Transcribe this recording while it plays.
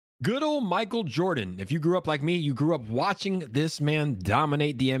Good old Michael Jordan. If you grew up like me, you grew up watching this man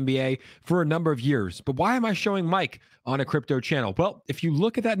dominate the NBA for a number of years. But why am I showing Mike on a crypto channel? Well, if you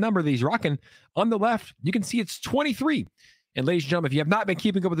look at that number that he's rocking on the left, you can see it's 23. And ladies and gentlemen, if you have not been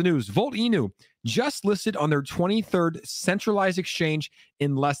keeping up with the news, 𝗪𝗓𝗓 just listed on their 23rd centralized exchange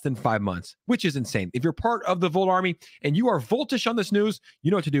in less than 5 months, which is insane. If you're part of the Volt Army and you are voltish on this news,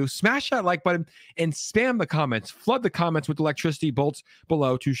 you know what to do. Smash that like button and spam the comments. Flood the comments with electricity bolts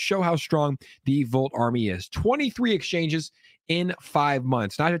below to show how strong the Volt Army is. 23 exchanges in 5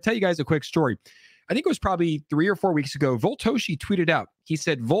 months. Now, I have to tell you guys a quick story. I think it was probably 3 or 4 weeks ago, 𝗪𝗪𝗓𝗪 tweeted out. He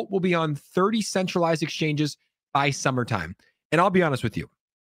said Volt will be on 30 centralized exchanges by summertime. And I'll be honest with you,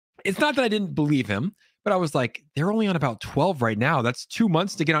 it's not that I didn't believe him, but I was like, they're only on about 12 right now. That's 2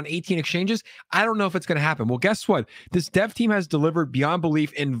 months to get on 18 exchanges. I don't know if it's going to happen. Well, guess what? This dev team has delivered beyond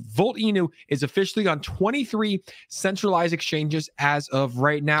belief, and 𝗪𝗪𝗓𝗪 is officially on 23 centralized exchanges as of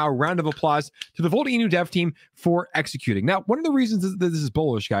right now. Round of applause to the 𝗪𝗪𝗓𝗪 dev team for executing. Now, one of the reasons that this is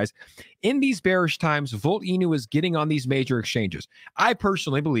bullish, guys, in these bearish times, 𝗪𝗪𝗓𝗪 is getting on these major exchanges. I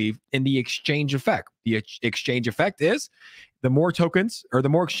personally believe in the exchange effect. The exchange effect is the more tokens or the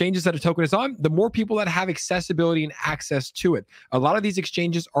more exchanges that a token is on, the more people that have accessibility and access to it. A lot of these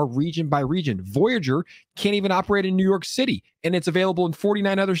exchanges are region by region. Voyager can't even operate in New York City, and it's available in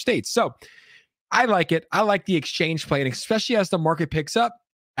 49 other states. So I like it. I like the exchange play, and especially as the market picks up,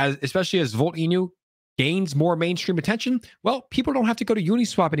 especially as 𝗪𝗪𝗓𝗪 gains more mainstream attention, well, people don't have to go to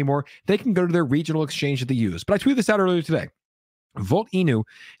Uniswap anymore. They can go to their regional exchange that they use. But I tweeted this out earlier today. 𝗪𝗪𝗓𝗪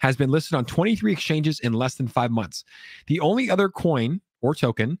has been listed on 23 exchanges in less than 5 months. The only other coin or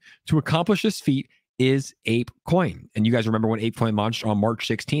token to accomplish this feat is 𝗖𝗢𝗡𝗡𝗘𝗖𝗧. And you guys remember when 𝗖𝗡 launched on March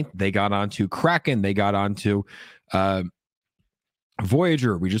 16th? They got onto Kraken. They got onto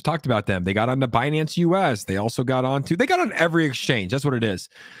Voyager. We just talked about them. They got onto Binance US. They got on every exchange. That's what it is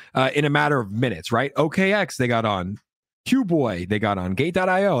in a matter of minutes, right? OKX, they got on. QBoy, they got on.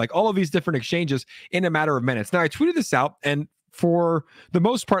 Gate.io, like all of these different exchanges in a matter of minutes. Now, I tweeted this out, and for the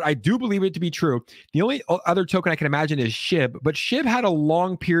most part, I do believe it to be true. The only other token I can imagine is SHIB, but SHIB had a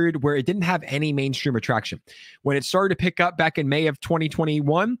long period where it didn't have any mainstream attraction. When it started to pick up back in May of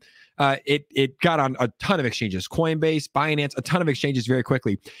 2021, it got on a ton of exchanges, Coinbase, Binance, a ton of exchanges very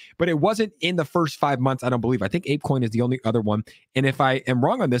quickly. But it wasn't in the first 5 months, I don't believe. I think 𝗖𝗡coin is the only other one. And if I am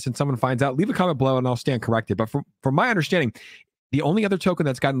wrong on this and someone finds out, leave a comment below and I'll stand corrected. But from my understanding, the only other token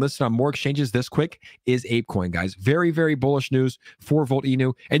that's gotten listed on more exchanges this quick is 𝗖𝗡coin, guys. Very, very bullish news for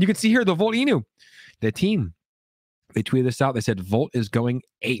𝗪𝗪𝗓𝗪. And you can see here the 𝗪𝗪𝗓𝗪, the team, they tweeted this out. They said, Volt is going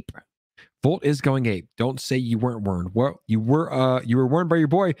ape. Volt is going ape. Don't say you weren't warned. Well, you were warned by your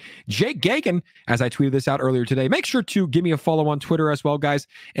boy, Jake Gagan, as I tweeted this out earlier today. Make sure to give me a follow on Twitter as well, guys.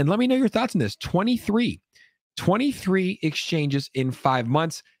 And let me know your thoughts on this. 23 exchanges in 5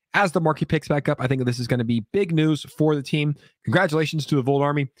 months. As the market picks back up, I think this is going to be big news for the team. Congratulations to the Volt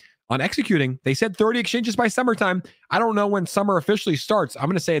Army on executing. They said 30 exchanges by summertime. I don't know when summer officially starts. I'm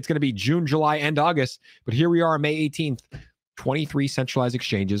going to say it's going to be June, July, and August. But here we are on May 18th. 23 centralized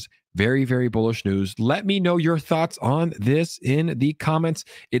exchanges. Very, very bullish news. Let me know your thoughts on this in the comments.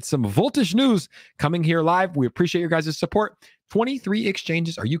 It's some voltish news coming here live. We appreciate your guys' support. 23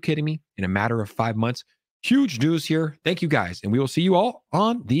 exchanges. Are you kidding me? In a matter of 5 months. Huge news here. Thank you guys. And we will see you all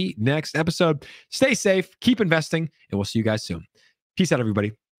on the next episode. Stay safe, keep investing, and we'll see you guys soon. Peace out,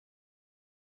 everybody.